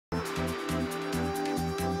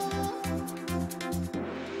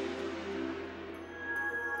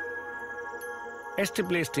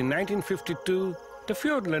Established in 1952, the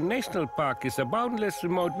Fiordland National Park is a boundless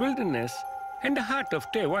remote wilderness and the heart of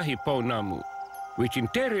Te Wahi Pounamu, which in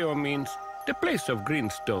Tereo means the place of green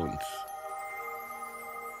stones.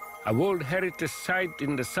 A World Heritage Site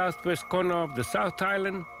in the southwest corner of the South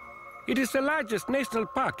Island, it is the largest national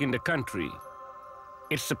park in the country.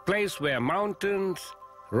 It's a place where mountains,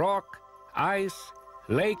 rock, ice,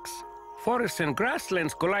 lakes, forests and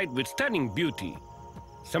grasslands collide with stunning beauty.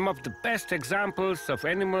 Some of the best examples of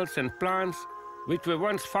animals and plants which were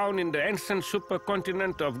once found in the ancient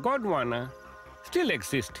supercontinent of Gondwana still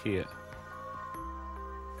exist here.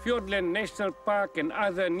 Fiordland National Park and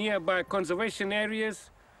other nearby conservation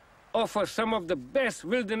areas offer some of the best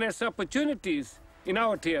wilderness opportunities in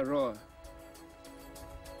Aotearoa.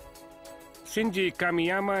 Shinji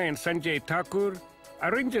Kamiyama and Sanjay Thakur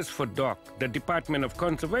are rangers for DOC, the Department of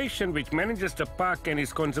Conservation, which manages the park and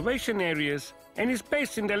its conservation areas and is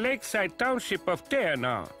based in the lakeside township of Te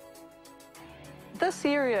now. This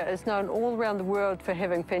area is known all around the world for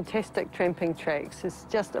having fantastic tramping tracks. It's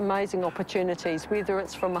just amazing opportunities, whether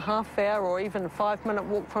it's from a half-hour or even a 5-minute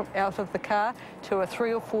walk out of the car to a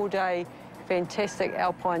 3 or 4 day fantastic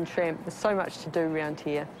alpine tramp. There's so much to do around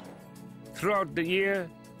here. Throughout the year,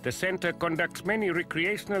 the centre conducts many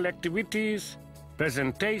recreational activities,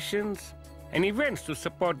 presentations and events to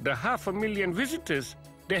support the 500,000 visitors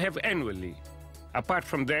they have annually. Apart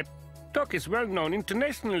from that, DOC is well known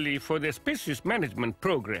internationally for their species management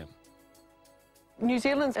program. New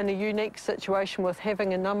Zealand's in a unique situation with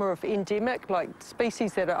having a number of endemic,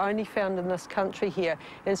 species that are only found in this country here.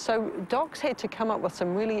 And so DOC's had to come up with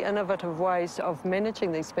some really innovative ways of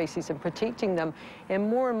managing these species and protecting them. And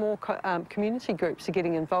more community groups are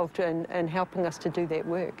getting involved in helping us to do that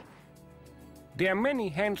work. There are many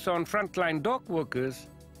hands-on frontline DOC workers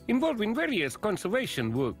involved in various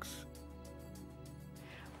conservation works.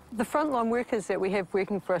 The frontline workers that we have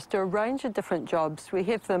working for us do a range of different jobs. We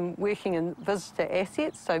have them working in visitor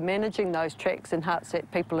assets, so managing those tracks and huts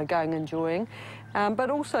that people are going enjoying, but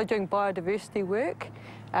also doing biodiversity work.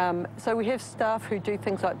 So we have staff who do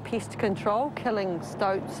things like pest control, killing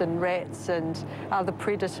stoats and rats and other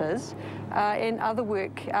predators, and other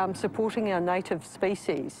work supporting our native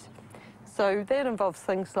species. So that involves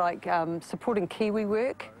things like supporting kiwi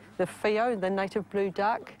work, the Fio, the native blue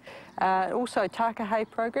duck, also Takahe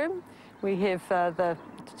program. We have the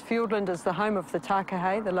Fiordland is the home of the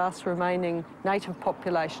Takahe, the last remaining native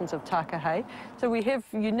populations of Takahe. So we have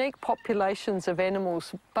unique populations of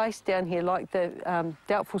animals based down here, like the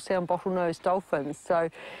doubtful sound bottlenose dolphins. So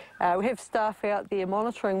we have staff out there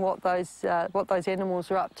monitoring what those animals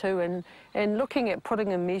are up to and looking at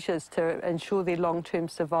putting in measures to ensure their long-term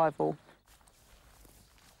survival.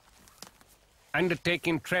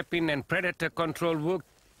 Undertaking trapping and predator control work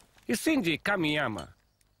is Shinji Kamiyama.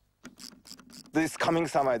 This coming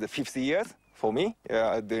summer is the 5th year for me.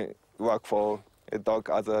 I work for a DOC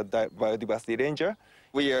as a biodiversity ranger.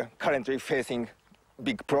 We are currently facing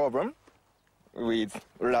big problem with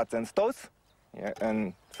rats and stoats. Yeah,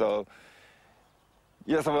 and so,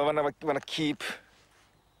 yes, I want to keep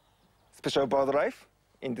special wildlife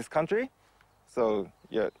in this country. So,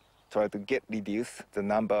 yeah, try to reduce the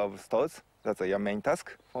number of stoats. That's your main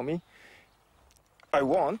task for me. I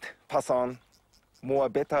want to pass on more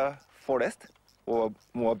better forest or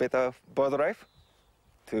more better wildlife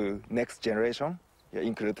to next generation,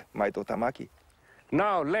 include my daughter Maki.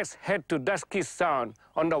 Now let's head to Dusky Sound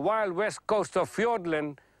on the wild west coast of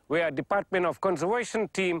Fiordland, where a Department of Conservation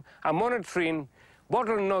team are monitoring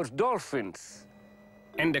bottlenose dolphins.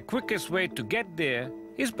 And the quickest way to get there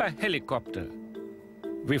is by helicopter.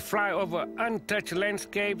 We fly over untouched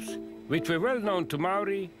landscapes which were well known to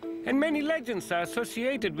Maori, and many legends are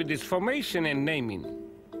associated with this formation and naming.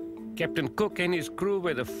 Captain Cook and his crew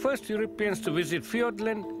were the first Europeans to visit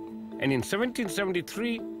Fiordland, and in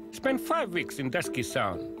 1773 spent 5 weeks in Dusky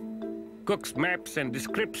Sound. Cook's maps and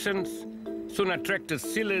descriptions soon attracted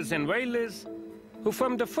sealers and whalers, who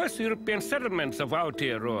formed the first European settlements of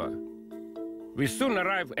Aotearoa. We soon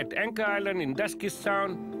arrived at Anchor Island in Dusky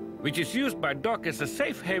Sound, which is used by DOC as a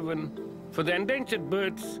safe haven for the endangered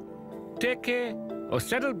birds teke, or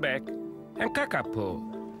saddleback, and kakapo.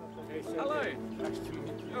 Hello.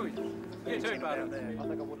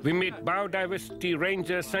 We meet biodiversity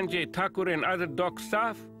ranger Sanjay Thakur and other DOC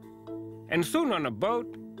staff, and soon on a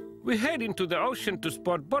boat, we head into the ocean to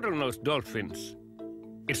spot bottlenose dolphins.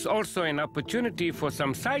 It's also an opportunity for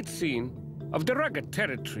some sightseeing of the rugged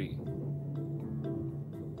territory.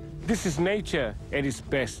 This is nature at its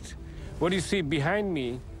best. What you see behind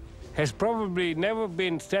me has probably never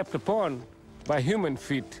been stepped upon by human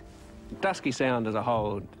feet. Dusky Sound as a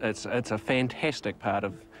whole, it's a fantastic part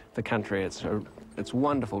of the country. It's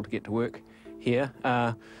wonderful to get to work here.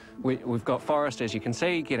 We've got forest, as you can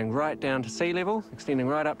see, getting right down to sea level, extending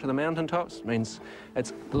right up to the mountaintops. It means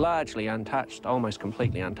it's largely untouched, almost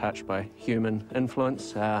completely untouched by human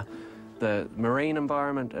influence. The marine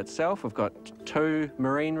environment itself, we've got 2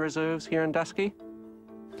 marine reserves here in Dusky.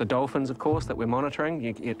 The dolphins, of course, that we're monitoring.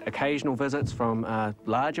 You get occasional visits from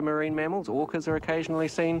larger marine mammals. Orcas are occasionally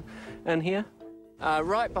seen in here.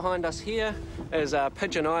 Right behind us here is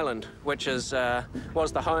Pigeon Island, which was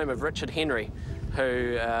the home of Richard Henry,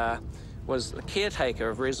 who was the caretaker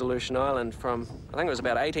of Resolution Island from, I think it was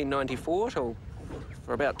about 1894 till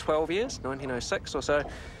for about 12 years, 1906 or so.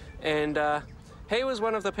 And he was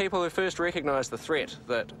one of the people who first recognised the threat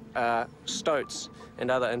that stoats and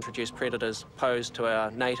other introduced predators posed to our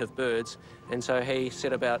native birds, and so he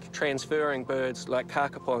set about transferring birds like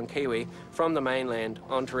kakapo and kiwi from the mainland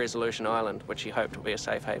onto Resolution Island, which he hoped would be a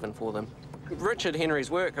safe haven for them. Richard Henry's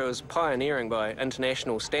work was pioneering by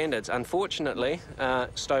international standards. Unfortunately,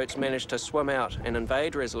 stoats managed to swim out and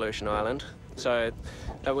invade Resolution Island, so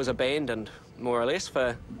it was abandoned more or less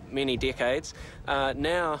for many decades.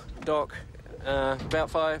 Now, Doc, about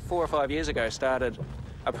 4 or 5 years ago, started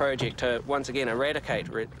a project to once again eradicate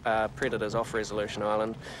predators off Resolution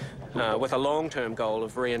Island with a long-term goal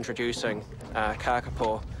of reintroducing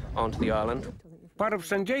kakapo onto the island. Part of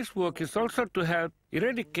Sanjay's work is also to help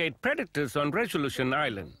eradicate predators on Resolution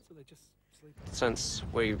Island. Since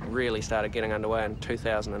we really started getting underway in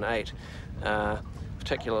 2008,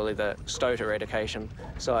 particularly the stoat eradication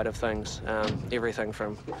side of things, everything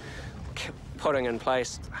from putting in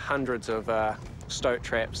place hundreds of stoat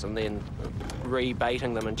traps and then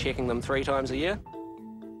rebaiting them and checking them 3 times a year.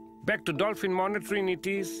 Back to dolphin monitoring it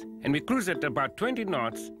is, and we cruise at about 20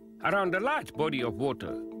 knots around a large body of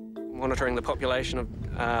water. Monitoring the population of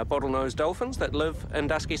bottlenose dolphins that live in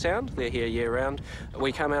Dusky Sound. They're here year-round.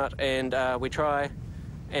 We come out and we try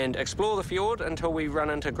and explore the fjord until we run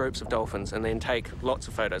into groups of dolphins and then take lots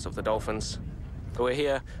of photos of the dolphins. We're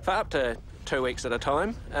here for up to 2 weeks at a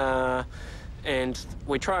time, and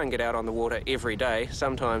we try and get out on the water every day.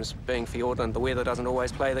 Sometimes, being Fiordland, the weather doesn't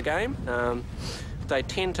always play the game. They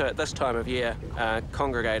tend to, at this time of year,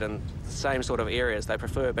 congregate in the same sort of areas. They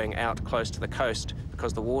prefer being out close to the coast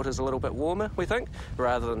because the water's a little bit warmer, we think,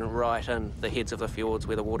 rather than right in the heads of the fjords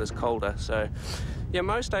where the water's colder. So, yeah,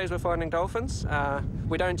 most days we're finding dolphins.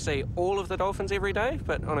 We don't see all of the dolphins every day,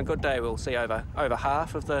 but on a good day we'll see over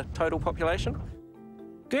half of the total population.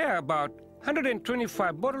 There are about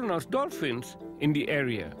 125 bottlenose dolphins in the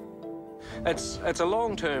area. It's a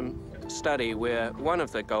long-term study where one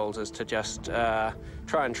of the goals is to just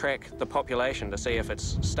try and track the population to see if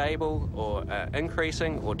it's stable or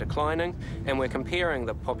increasing or declining, and we're comparing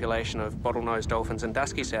the population of bottlenose dolphins in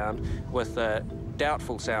Dusky Sound with the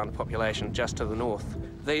Doubtful Sound population just to the north.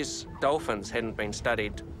 These dolphins hadn't been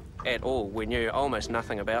studied at all. We knew almost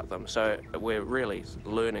nothing about them, so we're really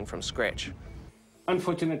learning from scratch.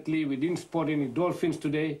 Unfortunately, we didn't spot any dolphins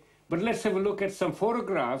today, but let's have a look at some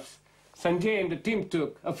photographs Sanjay and the team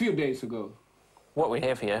took a few days ago. What we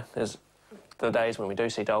have here is the days when we do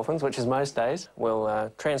see dolphins, which is most days.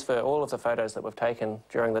 We'll transfer all of the photos that we've taken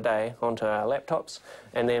during the day onto our laptops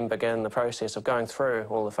and then begin the process of going through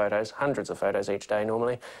all the photos, hundreds of photos each day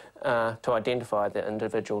normally, to identify the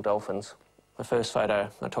individual dolphins. The first photo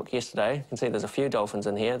I took yesterday, you can see there's a few dolphins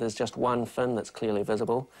in here. There's just one fin that's clearly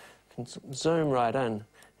visible. You can zoom right in and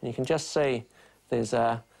you can just see there's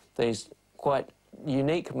these quite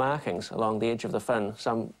unique markings along the edge of the fin.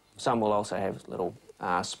 Some will also have little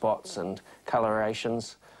spots and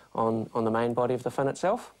colorations on the main body of the fin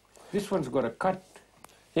itself. This one's got a cut.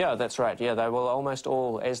 Yeah, that's right. Yeah, they will almost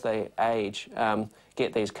all, as they age,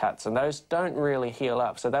 get these cuts, and those don't really heal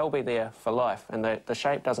up, so they'll be there for life, and the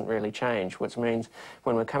shape doesn't really change, which means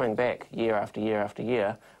when we're coming back year after year after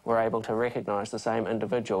year, we're able to recognise the same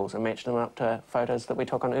individuals and match them up to photos that we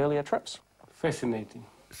took on earlier trips. Fascinating.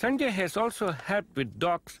 Sanjay has also helped with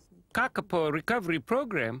Doc's kakapo recovery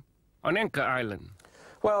program on Anchor Island.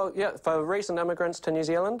 Well, yeah, for recent immigrants to New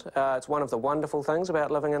Zealand, it's one of the wonderful things about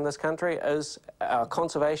living in this country is our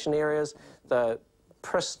conservation areas, the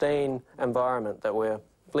pristine environment that we're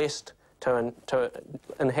blessed to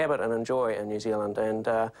inhabit and enjoy in New Zealand. And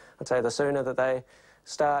I'd say the sooner that they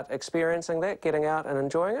start experiencing that, getting out and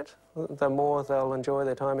enjoying it, the more they'll enjoy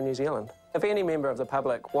their time in New Zealand. If any member of the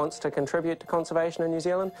public wants to contribute to conservation in New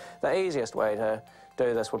Zealand, the easiest way to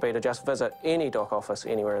do this would be to just visit any DOC office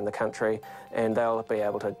anywhere in the country, and they'll be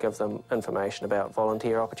able to give them information about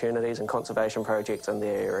volunteer opportunities and conservation projects in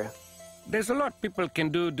their area. There's a lot people can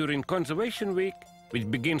do during Conservation Week, which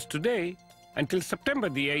begins today until September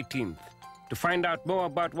the 18th. To find out more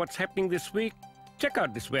about what's happening this week, check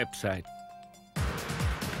out this website.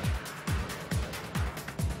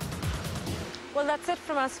 Well, that's it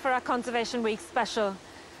from us for our Conservation Week special.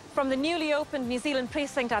 From the newly opened New Zealand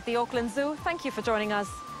precinct at the Auckland Zoo, thank you for joining us.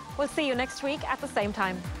 We'll see you next week at the same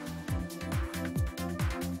time.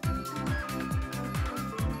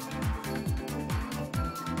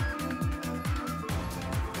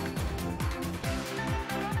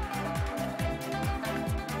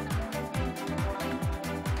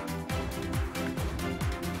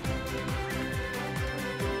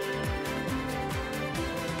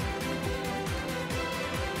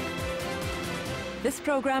 This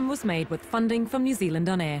programme was made with funding from New Zealand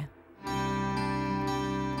On Air.